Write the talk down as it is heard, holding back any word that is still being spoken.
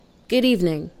Good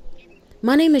evening.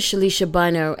 My name is Shalisha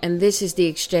Bino, and this is The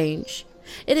Exchange.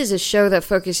 It is a show that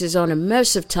focuses on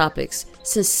immersive topics,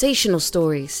 sensational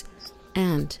stories,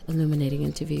 and illuminating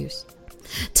interviews.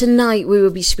 Tonight, we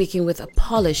will be speaking with a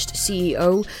polished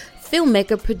CEO,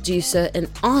 filmmaker, producer, and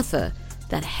author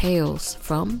that hails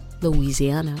from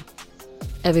Louisiana.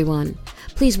 Everyone,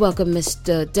 please welcome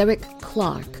Mr. Derek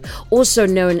Clark, also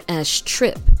known as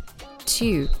Trip,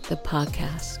 to the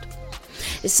podcast.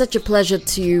 It's such a pleasure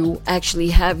to actually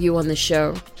have you on the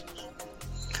show.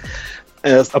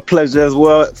 It's a pleasure as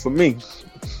well for me.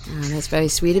 Oh, that's very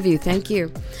sweet of you. Thank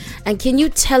you. And can you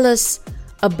tell us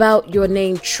about your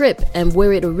name Trip and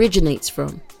where it originates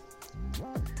from?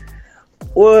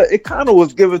 Well, it kind of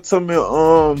was given to me.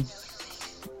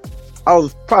 I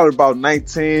was probably about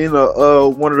 19.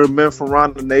 One of the men from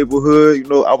around the neighborhood. You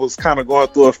know, I was kind of going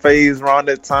through a phase around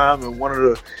that time, and one of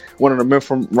the men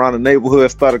from around the neighborhood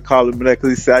started calling me that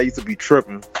because he said I used to be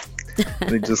tripping,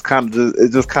 and it just kind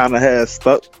of had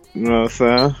stuck. You know what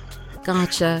I'm saying?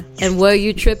 Gotcha. And were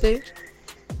you tripping?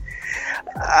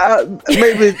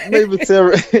 Maybe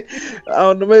Terry.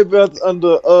 I don't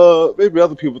know. Maybe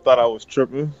other people thought I was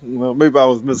tripping. You know, maybe I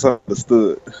was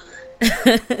misunderstood.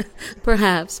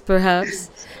 Perhaps.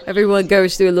 Everyone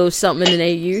goes through a little something in their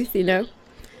youth, you know.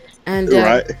 And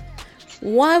right.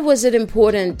 Why was it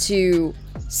important to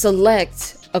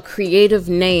select a creative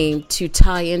name to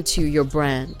tie into your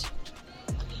brand?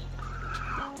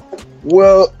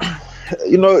 Well,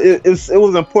 you know, it was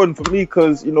important for me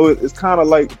because, you know, it's kind of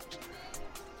like,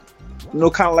 you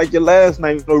know, kind of like your last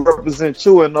name, you know, represent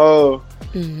you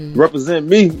and represent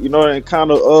me, you know, and kind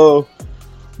of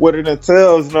what it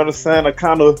entails, you know what I'm saying? I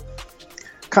kind of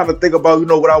think about, you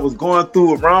know, what I was going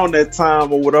through around that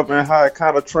time or whatever, and how it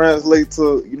kind of translates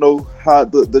to, you know, how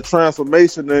the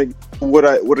transformation and what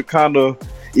it kind of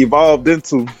evolved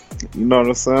into, you know what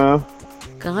I'm saying?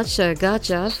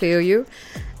 Gotcha. I feel you.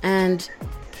 And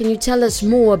can you tell us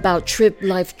more about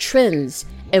TripLife Trendz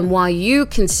and why you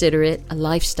consider it a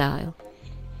lifestyle?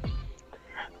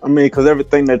 I mean, because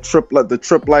everything that the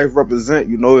trip life represent,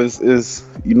 you know, is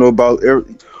you know, about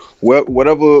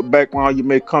whatever background you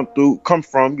may come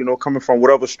from, you know, coming from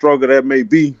whatever struggle that may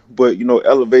be, but you know,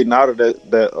 elevating out of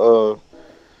that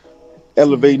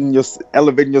elevating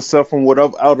yourself from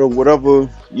whatever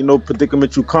you know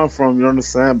predicament you come from. You know what I'm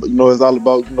saying? But you know, it's all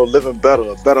about, you know, living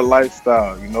a better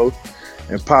lifestyle. You know,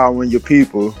 empowering your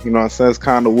people. You know what I'm saying? It's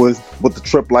kind of what the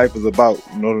trip life is about.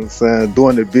 You know what I'm saying?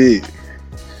 Doing it big.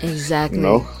 Exactly. You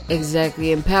know?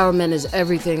 Exactly. Empowerment is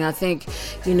everything. I think,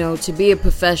 you know, to be a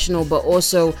professional, but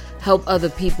also help other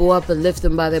people up and lift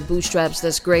them by their bootstraps.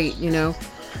 That's great. You know,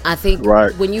 I think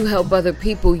when you help other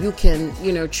people, you can,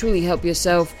 you know, truly help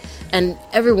yourself, and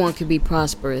everyone can be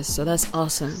prosperous. So that's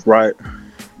awesome. Right.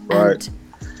 And,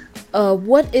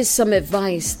 what is some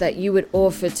advice that you would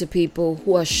offer to people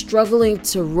who are struggling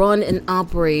to run and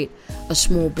operate a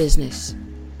small business?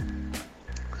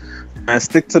 And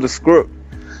stick to the script.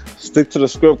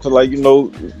 Because, like, you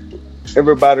know,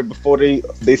 everybody before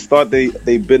they start their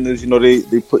business, you know, they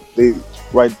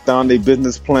write down their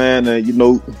business plan and, you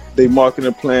know, they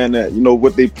marketing plan, and, you know,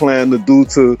 what they plan to do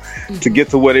to get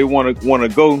to where they want to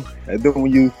go. And then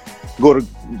when you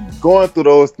going through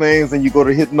those things and you go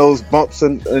to hitting those bumps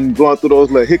and going through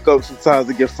those little hiccups, sometimes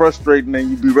it get frustrating,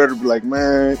 and you be ready to be like,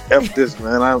 man, F this,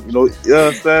 man. You know what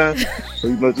I'm saying? So,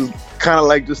 you know, just kind of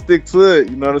like just stick to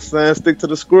it. You know what I'm saying? Stick to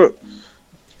the script.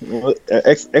 You know,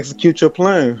 execute your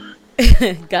plan.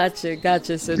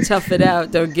 Gotcha. So tough it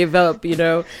out. Don't give up, you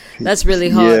know. That's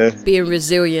really hard, being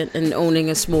resilient and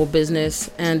owning a small business.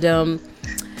 And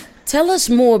tell us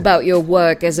more about your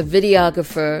work as a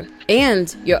videographer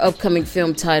and your upcoming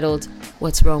film titled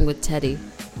What's Wrong with Teddy?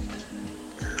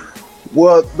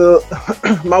 Well,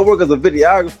 my work as a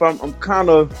videographer, I'm kind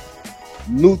of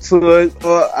new to it.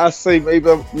 I say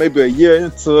maybe a year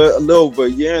into it, a little over a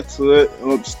year into it.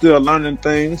 I'm still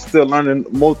learning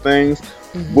more things.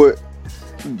 But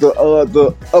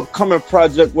the upcoming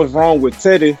project, What's Wrong with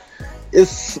Teddy,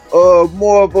 it's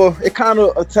more of it kind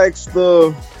of attacks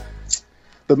the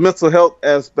mental health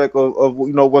aspect of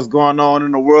you know, what's going on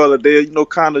in the world today. You know,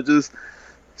 kind of just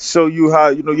show you how,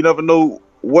 you know, you never know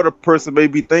what a person may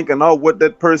be thinking or what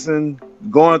that person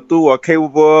going through or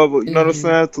capable of, you know what I'm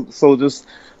saying? So just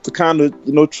to kind of,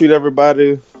 you know, treat everybody,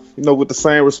 you know, with the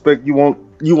same respect you want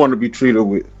to be treated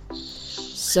with.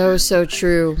 So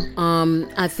true.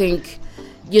 I think,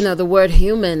 you know, the word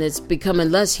human is becoming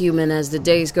less human as the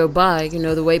days go by. You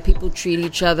know, the way people treat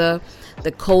each other,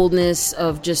 the coldness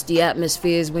of just the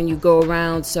atmospheres when you go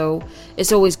around. So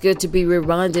it's always good to be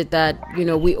reminded that, you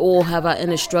know, we all have our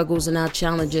inner struggles and our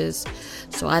challenges.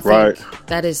 So I think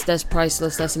that's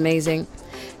priceless. That's amazing.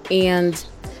 And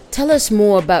tell us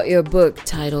more about your book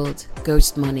titled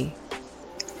Ghost Money.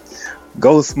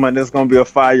 Ghost Money is gonna be a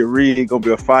fire read, gonna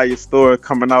be a fire story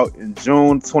coming out in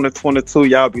June 2022.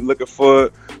 Y'all be looking for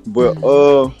it. But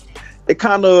it's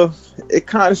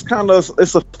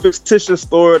a fictitious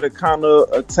story that kind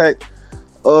of attack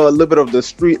a little bit of the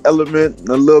street element and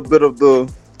a little bit of the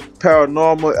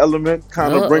paranormal element,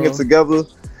 kind of bring it together.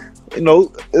 You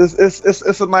know,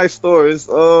 it's a nice story.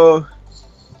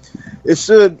 It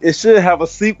should have a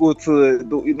sequel to it.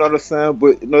 You know what I'm saying?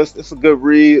 But you know, it's a good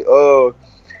read.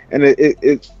 And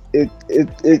it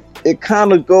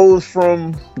kind of goes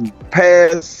from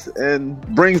past and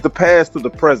brings the past to the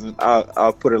present.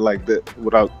 I'll put it like that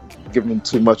without giving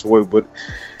too much away, but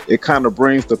it kind of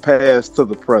brings the past to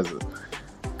the present.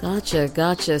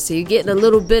 Gotcha. So you're getting a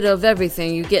little bit of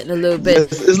everything. You're getting a little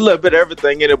bit. It's a little bit of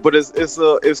everything in it, but it's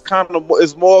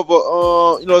more of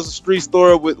a it's a street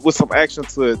story with some action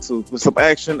to it too, with some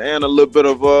action and a little bit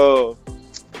of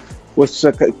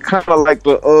kind of like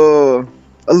a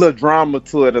little drama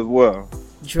to it as well.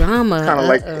 Drama? Kind of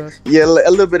like, yeah, a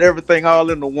little bit of everything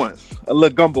all into once. A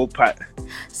little gumbo pot.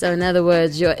 So in other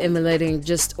words, you're emulating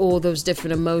just all those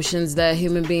different emotions that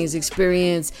human beings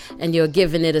experience and you're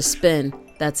giving it a spin.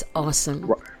 That's awesome.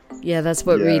 Right. Yeah, that's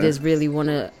what readers really want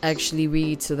to actually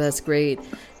read, so that's great.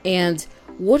 And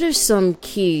what are some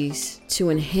keys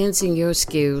to enhancing your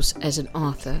skills as an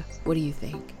author? What do you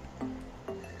think?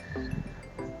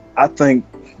 I think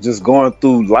just going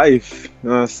through life, you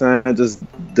know what I'm saying, just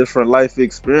different life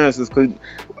experiences. Cause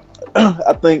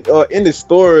I think in the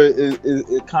story,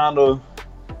 it kind of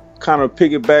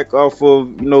piggyback off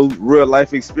of, you know, real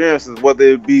life experiences, whether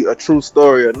it be a true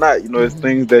story or not. You know, it's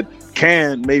things that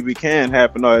can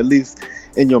happen, or at least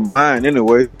in your mind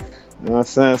anyway. You know what I'm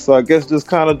saying? So I guess just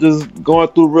kind of just going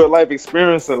through real life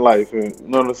experience in life, you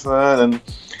know what I'm saying,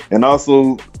 and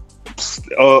also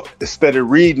steady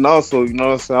reading, also, you know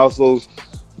what I'm saying, also, you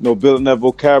know, building that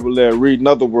vocabulary, reading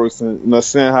other works, and, you know,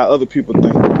 seeing how other people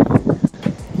think.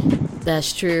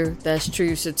 That's true.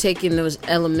 So taking those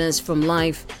elements from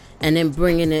life and then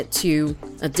bringing it to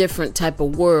a different type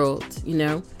of world, you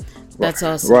know, that's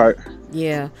awesome. Right.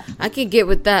 Yeah, I can get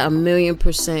with that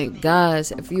 1,000,000%.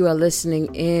 Guys, if you are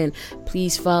listening in,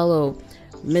 please follow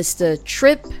Mr.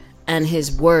 Trip and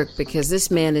his work, because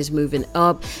this man is moving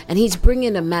up and he's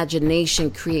bringing imagination,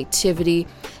 creativity,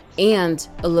 and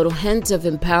a little hint of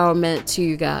empowerment to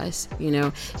you guys. You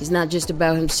know, he's not just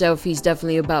about himself. He's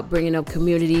definitely about bringing up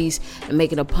communities and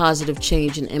making a positive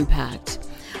change and impact.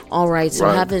 All right. So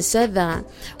having said that,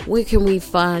 where can we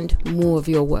find more of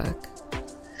your work?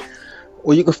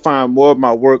 Well, you can find more of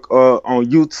my work on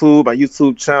YouTube. My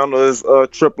YouTube channel is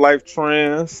TripLife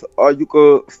Trendz, or you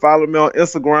could follow me on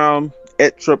Instagram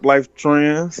at TripLife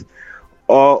Trendz,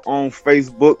 or on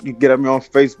Facebook. You get me on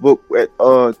Facebook at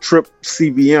Trip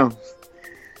CVM.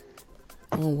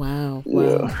 Oh, wow.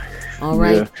 Yeah. All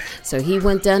right. Yeah. So he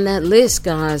went down that list,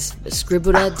 guys.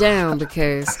 Scribble that down,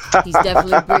 because he's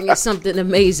definitely bringing something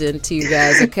amazing to you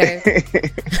guys, okay?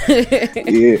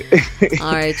 Yeah.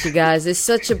 All right, you guys. It's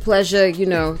such a pleasure. You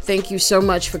know, thank you so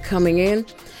much for coming in.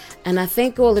 And I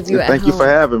thank all of you at home. Thank you for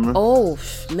having me. Oh,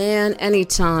 man,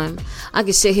 anytime. I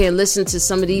can sit here and listen to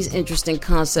some of these interesting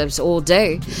concepts all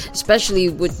day, especially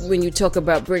when you talk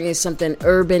about bringing something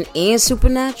urban and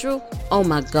supernatural. Oh,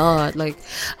 my God. Like,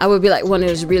 I would be like one of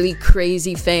those really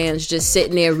crazy fans just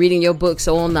sitting there reading your books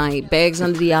all night, bags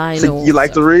under the eye and all. You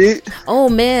like to read? Oh,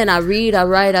 man, I read, I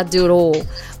write, I do it all.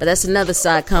 But that's another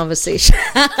side conversation.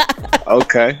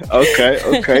 Okay.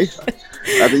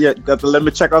 Got to let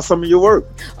me check out some of your work.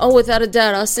 Oh, without a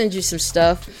doubt, I'll send you some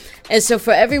stuff. And so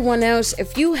for everyone else,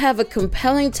 if you have a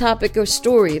compelling topic or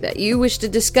story that you wish to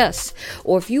discuss,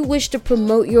 or if you wish to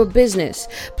promote your business,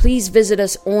 please visit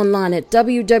us online at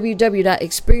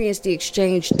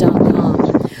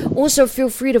www.experiencetheexchange.com. Also, feel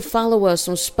free to follow us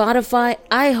on Spotify,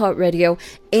 iHeartRadio,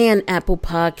 and Apple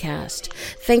Podcast.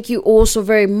 Thank you all so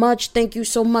very much. Thank you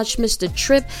so much, Mr.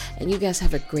 Trip, and you guys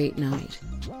have a great night.